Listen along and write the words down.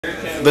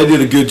They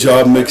did a good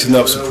job mixing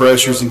up some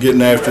pressures and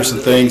getting after some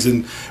things,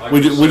 and we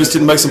just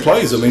didn't make some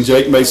plays. I mean,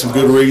 Jake made some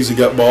good reads and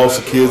got balls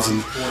to kids,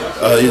 and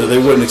they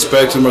wouldn't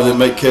expect them or they'd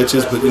make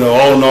catches. But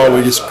all in all,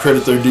 we just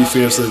credit their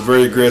defense. They're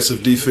very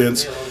aggressive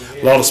defense,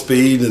 a lot of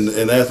speed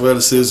and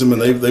athleticism, and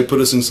they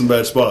put us in some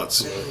bad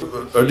spots.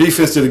 Our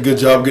defense did a good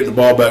job getting the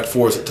ball back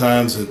for us at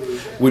times, and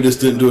we just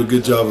didn't do a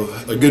good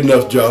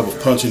enough job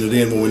of punching it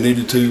in when we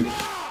needed to.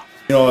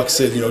 Like I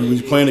said, when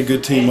you're playing a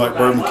good team like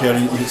Bourbon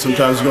County,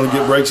 sometimes you're going to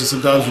get breaks and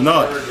sometimes you're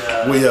not.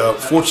 We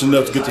fortunate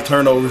enough to get the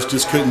turnovers,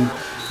 just couldn't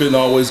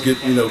always get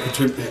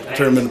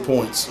turn them into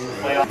points.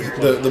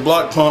 The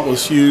block punt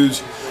was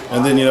huge,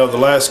 and then the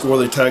last score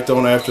they tacked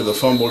on after the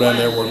fumble down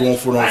there. We're going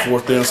for it on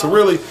fourth down. So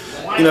really,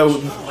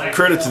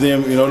 credit to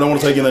them. Don't want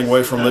to take anything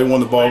away from them. They won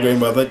the ball game,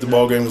 but I think the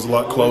ball game was a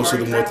lot closer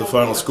than what the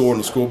final score on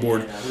the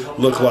scoreboard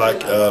looked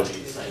like.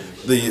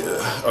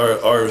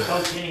 Our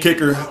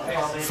kicker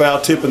foul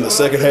tip in the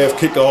second half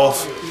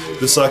kickoff,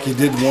 just like he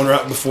did one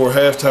right before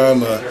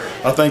halftime.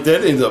 I think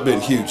that ended up being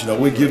huge.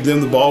 We give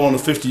them the ball on the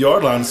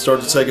 50-yard line to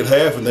start the second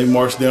half, and they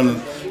march down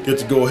and get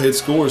the go-ahead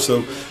score.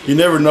 So you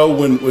never know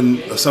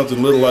when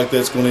something little like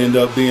that's going to end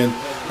up being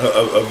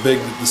a big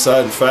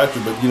deciding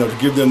factor. But to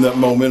give them that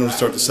momentum to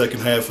start the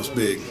second half was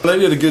big. They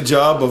did a good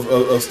job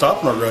of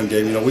stopping our run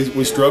game.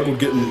 We struggled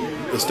getting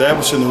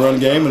established in the run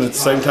game, and at the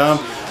same time,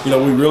 we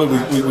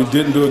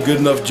didn't do a good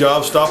enough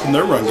job stopping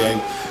their run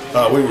game.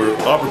 We were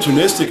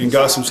opportunistic and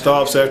got some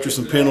stops after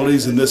some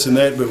penalties and this and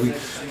that, but we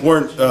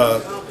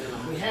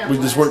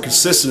just weren't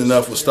consistent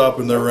enough with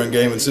stopping their run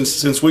game. And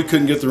since we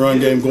couldn't get the run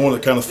game going,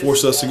 it kind of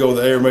forced us to go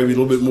to the air maybe a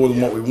little bit more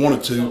than what we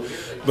wanted to.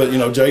 But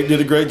Jake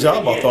did a great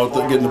job, I thought,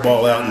 getting the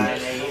ball out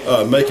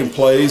and making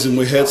plays. And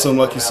we had some,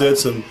 like you said,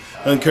 some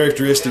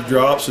uncharacteristic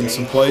drops and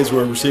some plays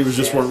where receivers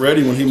just weren't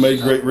ready when he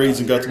made great reads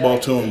and got the ball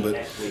to them.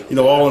 But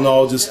all in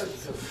all, just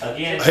I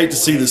hate to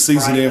see the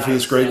season end for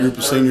this great group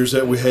of seniors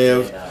that we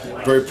have.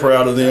 Very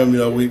proud of them.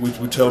 We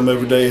tell them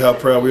every day how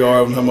proud we are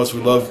of them, how much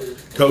we love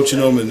coaching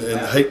them, and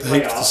hate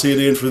to see it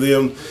end for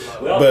them.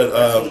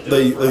 But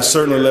they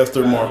certainly left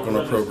their mark on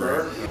our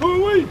program.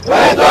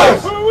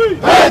 Panthers!